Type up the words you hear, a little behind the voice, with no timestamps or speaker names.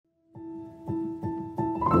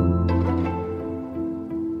Hey,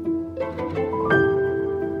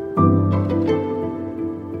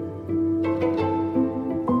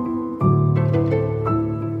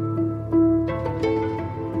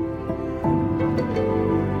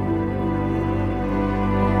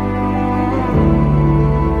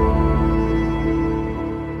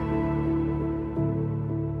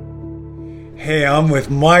 I'm with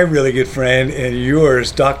my really good friend and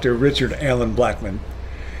yours, Dr. Richard Alan Blackman.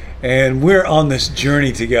 And we're on this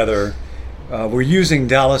journey together. We're using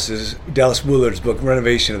Dallas Willard's book,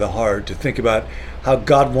 Renovation of the Heart, to think about how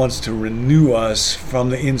God wants to renew us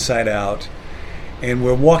from the inside out. And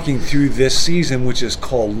we're walking through this season, which is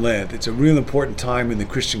called Lent. It's a real important time in the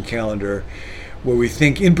Christian calendar where we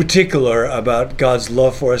think in particular about God's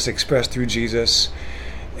love for us expressed through Jesus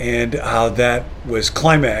and how that was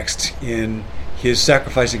climaxed in his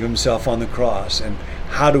sacrificing himself on the cross, and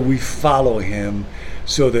how do we follow him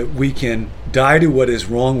so that we can die to what is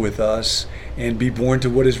wrong with us and be born to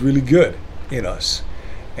what is really good in us.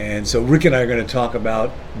 And so Rick and I are going to talk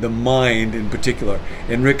about the mind in particular.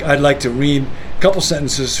 And Rick, I'd like to read a couple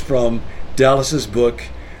sentences from Dallas's book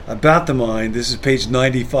about the mind. This is page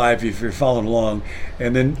 95 if you're following along,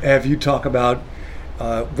 and then have you talk about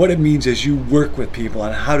what it means as you work with people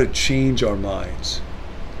on how to change our minds.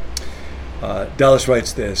 Dallas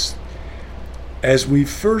writes this: as we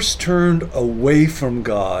first turned away from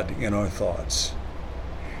God in our thoughts,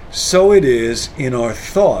 so it is in our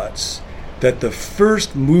thoughts that the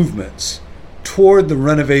first movements toward the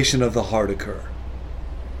renovation of the heart occur.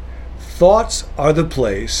 Thoughts are the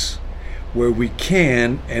place where we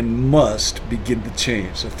can and must begin to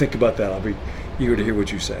change. So think about that. I'll be eager to hear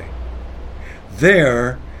what you say.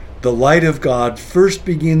 There, the light of God first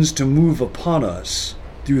begins to move upon us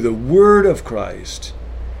through the word of Christ,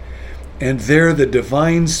 and there the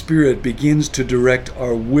divine Spirit begins to direct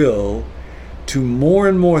our will to more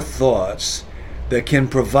and more thoughts that can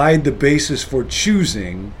provide the basis for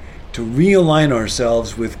choosing to realign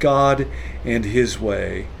ourselves with God and his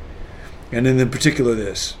way. And in particular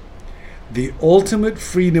this: the ultimate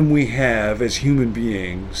freedom we have as human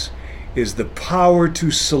beings is the power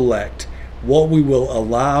to select what we will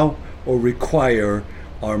allow or require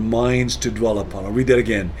our minds to dwell upon. I'll read that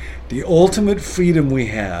again. The ultimate freedom we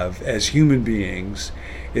have as human beings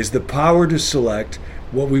is the power to select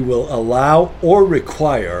what we will allow or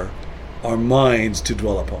require our minds to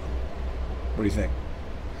dwell upon. What do you think?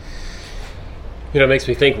 You know, it makes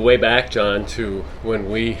me think way back, John, to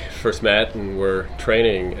when we first met and were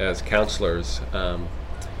training as counselors.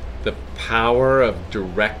 The power of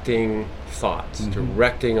directing thoughts,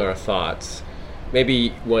 directing our thoughts. Maybe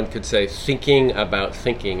one could say thinking about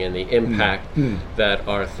thinking and the impact that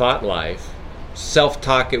our thought life,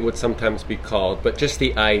 self-talk it would sometimes be called, but just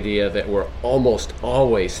the idea that we're almost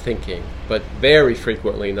always thinking, but very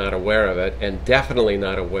frequently not aware of it, and definitely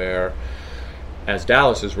not aware, as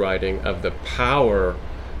Dallas is writing, of the power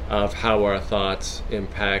of how our thoughts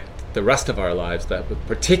impact the rest of our lives, that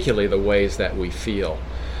particularly the ways that we feel.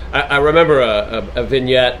 I remember a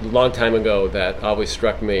vignette a long time ago that always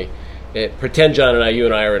struck me. Pretend, John and I, you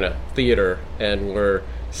and I are in a theater and we're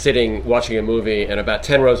sitting watching a movie, and about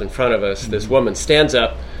 10 rows in front of us, this woman stands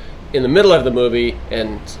up in the middle of the movie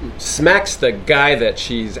and smacks the guy that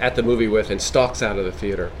she's at the movie with and stalks out of the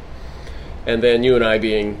theater. And then you and I,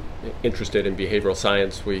 being interested in behavioral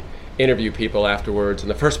science, we interview people afterwards,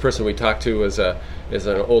 and the first person we talked to is an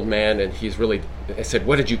old man, and he's really, I said,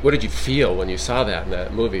 what did you feel when you saw that in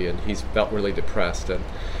that movie? And he's felt really depressed. And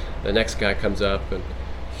the next guy comes up and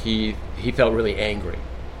he felt really angry.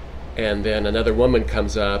 And then another woman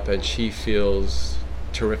comes up and she feels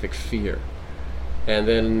terrific fear. And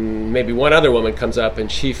then maybe one other woman comes up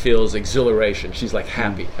and she feels exhilaration. She's like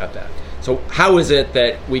happy at that. So how is it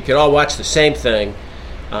that we could all watch the same thing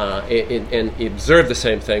and observe the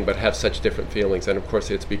same thing but have such different feelings? And of course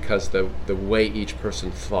it's because the way each person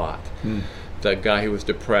thought. The guy who was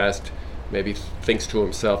depressed maybe thinks to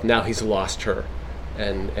himself, now he's lost her.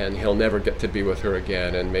 And he'll never get to be with her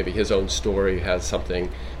again, and maybe his own story has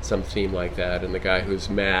some theme like that. And the guy who's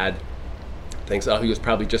mad thinks, oh, he was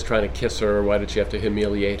probably just trying to kiss her, why did she have to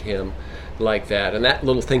humiliate him like that? And that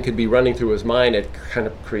little thing could be running through his mind and kind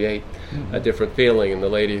of create a different feeling. And the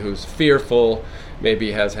lady who's fearful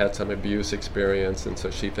maybe has had some abuse experience, and so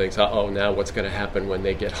she thinks, uh-oh, now what's going to happen when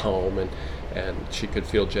they get home? And she could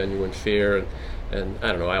feel genuine fear. And I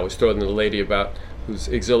don't know, I always throw in the lady about who's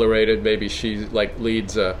exhilarated. Maybe she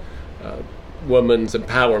leads a woman's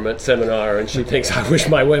empowerment seminar, and she thinks, I wish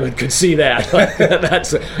my women could see that.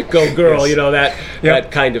 That's a go girl, yes.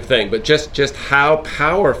 That kind of thing. But just how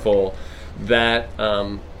powerful that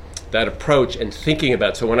that approach and thinking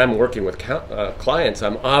about. So when I'm working with clients,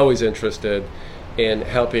 I'm always interested in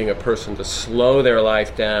helping a person to slow their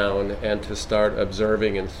life down and to start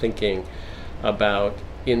observing and thinking about,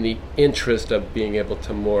 in the interest of being able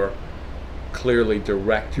to more clearly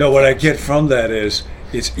direct. No, what I get from that is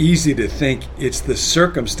it's easy to think it's the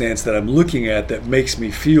circumstance that I'm looking at that makes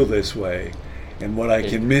me feel this way. And what I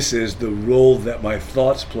can miss is the role that my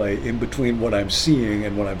thoughts play in between what I'm seeing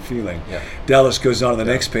and what I'm feeling. Yeah. Dallas goes on to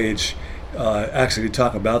the next page actually to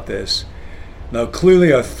talk about this. Now,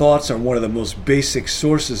 clearly our thoughts are one of the most basic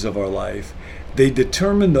sources of our life. They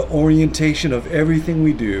determine the orientation of everything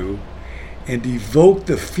we do and evoke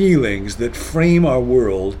the feelings that frame our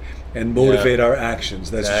world and motivate our actions.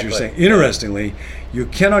 That's what you're saying. Interestingly, you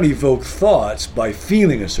cannot evoke thoughts by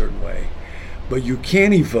feeling a certain way, but you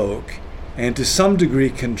can evoke and to some degree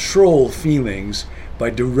control feelings by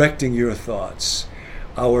directing your thoughts.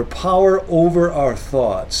 Our power over our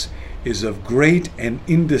thoughts is of great and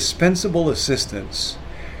indispensable assistance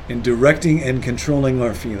in directing and controlling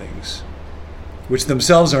our feelings, which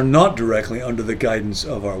themselves are not directly under the guidance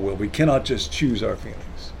of our will. We cannot just choose our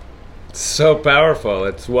feelings. So powerful.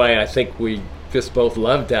 It's why I think we just both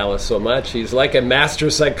love Dallas so much. He's like a master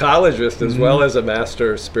psychologist as well as a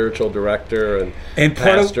master spiritual director and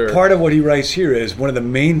pastor. Part of what he writes here is one of the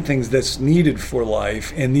main things that's needed for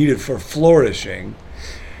life and needed for flourishing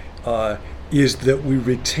is that we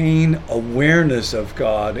retain awareness of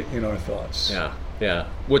God in our thoughts. Yeah.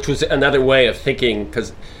 Which was another way of thinking,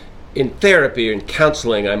 because in therapy and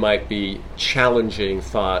counseling, I might be challenging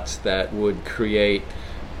thoughts that would create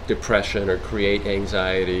depression or create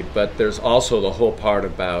anxiety, but there's also the whole part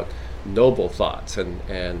about noble thoughts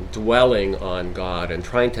and dwelling on God and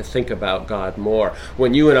trying to think about God more.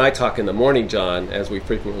 When you and I talk in the morning, John, as we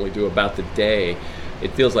frequently do about the day,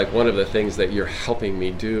 it feels like one of the things that you're helping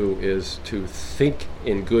me do is to think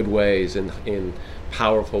in good ways and in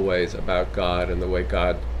powerful ways about God and the way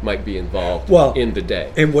God might be involved in the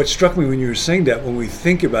day. And what struck me when you were saying that, when we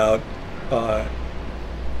think about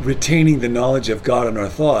retaining the knowledge of God in our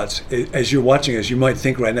thoughts, as you're watching us, you might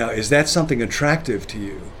think right now, is that something attractive to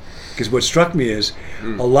you? Because what struck me is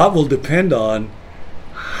a lot will depend on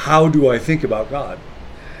how do I think about God?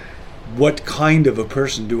 What kind of a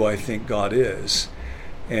person do I think God is?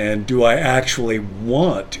 And do I actually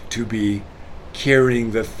want to be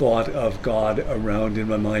carrying the thought of God around in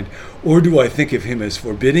my mind? Or do I think of him as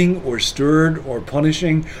forbidding or stirred or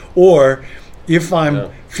punishing? Or if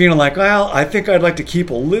I'm feeling like, well, I think I'd like to keep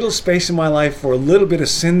a little space in my life for a little bit of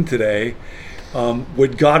sin today,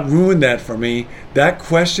 would God ruin that for me? That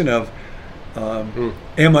question of,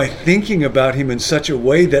 am I thinking about him in such a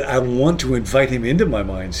way that I want to invite him into my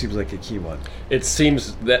mind seems like a key one. It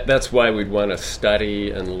seems that's why we'd want to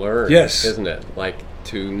study and learn, isn't it? Like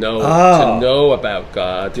to know about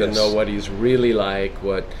God, to know what he's really like,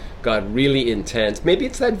 what God really intends. Maybe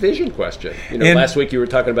it's that vision question. Last week you were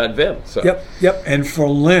talking about Vim. So. Yep. And for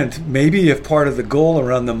Lent, maybe if part of the goal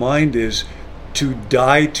around the mind is to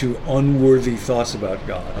die to unworthy thoughts about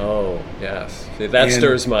God. Oh, yes. See, that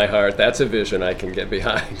stirs my heart. That's a vision I can get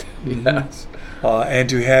behind. Yes. And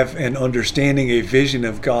to have an understanding, a vision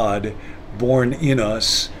of God born in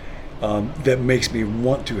us that makes me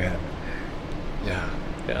want to have it.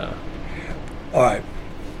 Yeah. All right.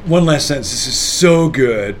 One last sentence. This is so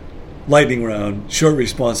good. Lightning round. Short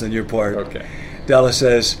response on your part. Okay. Dallas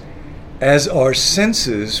says, as our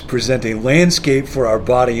senses present a landscape for our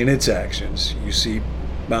body and its actions, you see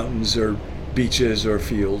mountains or beaches or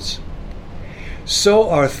fields, so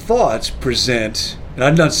our thoughts present, and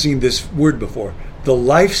I've not seen this word before, the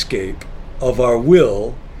lifescape of our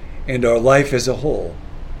will and our life as a whole.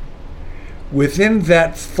 Within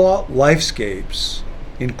that thought lifescapes,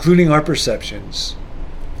 including our perceptions,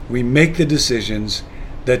 we make the decisions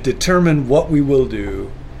that determine what we will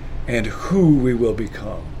do and who we will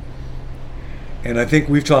become. And I think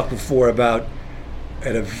we've talked before about,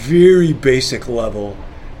 at a very basic level,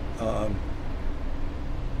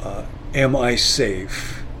 am I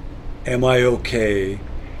safe? Am I okay?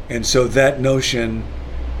 And so that notion,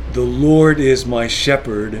 the Lord is my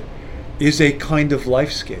shepherd, is a kind of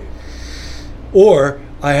lifescape. Or,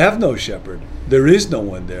 I have no shepherd. There is no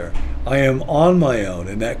one there. I am on my own.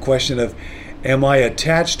 And that question of, am I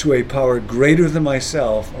attached to a power greater than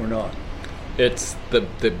myself or not? It's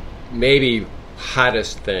the maybe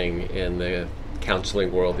hottest thing in the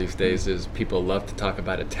counseling world these days is people love to talk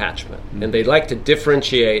about attachment. And they like to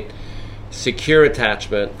differentiate secure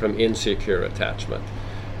attachment from insecure attachment.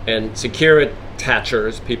 And secure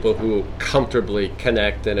attachers, people who comfortably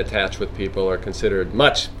connect and attach with people, are considered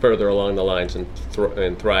much further along the lines in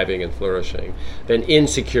thriving and flourishing than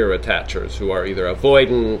insecure attachers who are either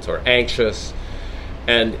avoidant or anxious.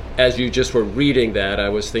 And as you just were reading that, I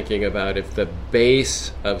was thinking about if the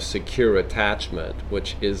base of secure attachment,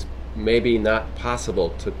 which is maybe not possible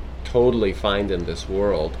to totally find in this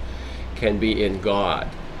world, can be in God.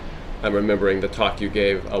 I'm remembering the talk you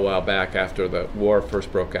gave a while back after the war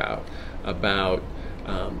first broke out about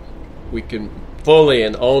we can fully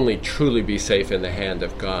and only truly be safe in the hand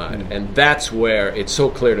of God. Mm-hmm. And that's where it's so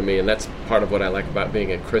clear to me, and that's part of what I like about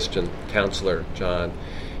being a Christian counselor, John,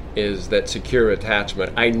 is that secure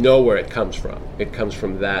attachment, I know where it comes from. It comes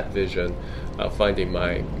from that vision of finding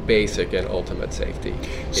my basic and ultimate safety in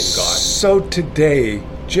God. So today,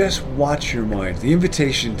 just watch your mind. The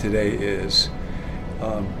invitation today is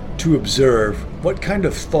to observe what kind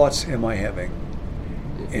of thoughts am I having?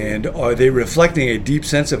 And are they reflecting a deep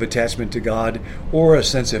sense of attachment to God or a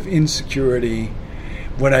sense of insecurity?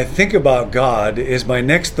 When I think about God, is my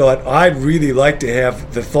next thought, I'd really like to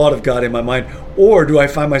have the thought of God in my mind, or do I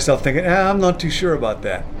find myself thinking, I'm not too sure about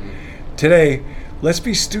that? Today, let's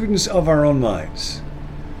be students of our own minds.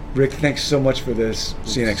 Rick, thanks so much for this.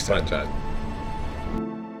 See you next time. Bye, John.